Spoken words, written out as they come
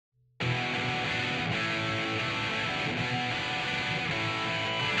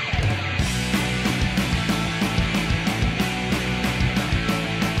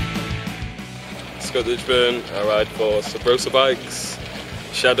got Ditchburn. I ride for Subrosa bikes,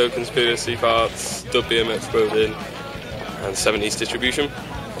 Shadow Conspiracy parts, DIG BMX clothing, and 70s distribution.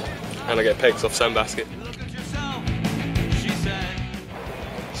 And I get pegs off Sandbasket.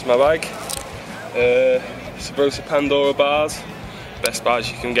 It's my bike. Subrosa Pandora bars. Best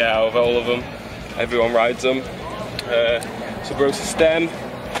bars you can get out of all of them. Everyone rides them. Subrosa stem.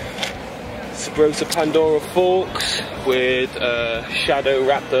 Subrosa Pandora forks with Shadow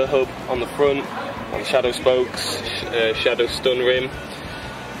Raptor hub on the front, on Shadow spokes, Shadow stun rim.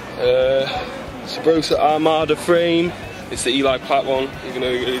 Subrosa Armada frame. It's the Eli Platt one, even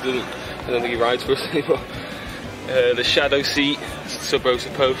though he really doesn't. I don't think he rides for us anymore. The Shadow seat,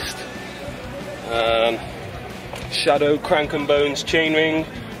 Subrosa post. Shadow crank and bones chainring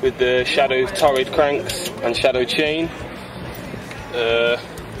with the Shadow torrid cranks and Shadow chain.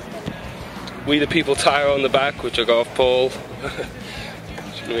 We the People tyre on the back, which I got off Paul.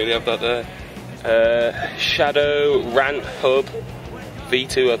 Shouldn't really have that there. Shadow Rant hub,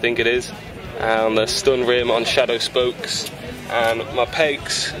 V.2 I think it is, and the stun rim on Shadow spokes. And my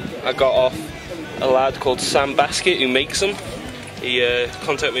pegs I got off a lad called Sandbasket who makes them. He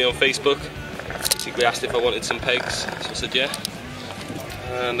contacted me on Facebook, basically asked if I wanted some pegs, so I said yeah.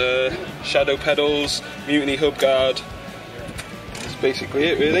 And Shadow pedals, Mutiny hub guard. That's basically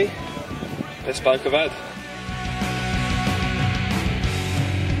it really. Best bike I've had.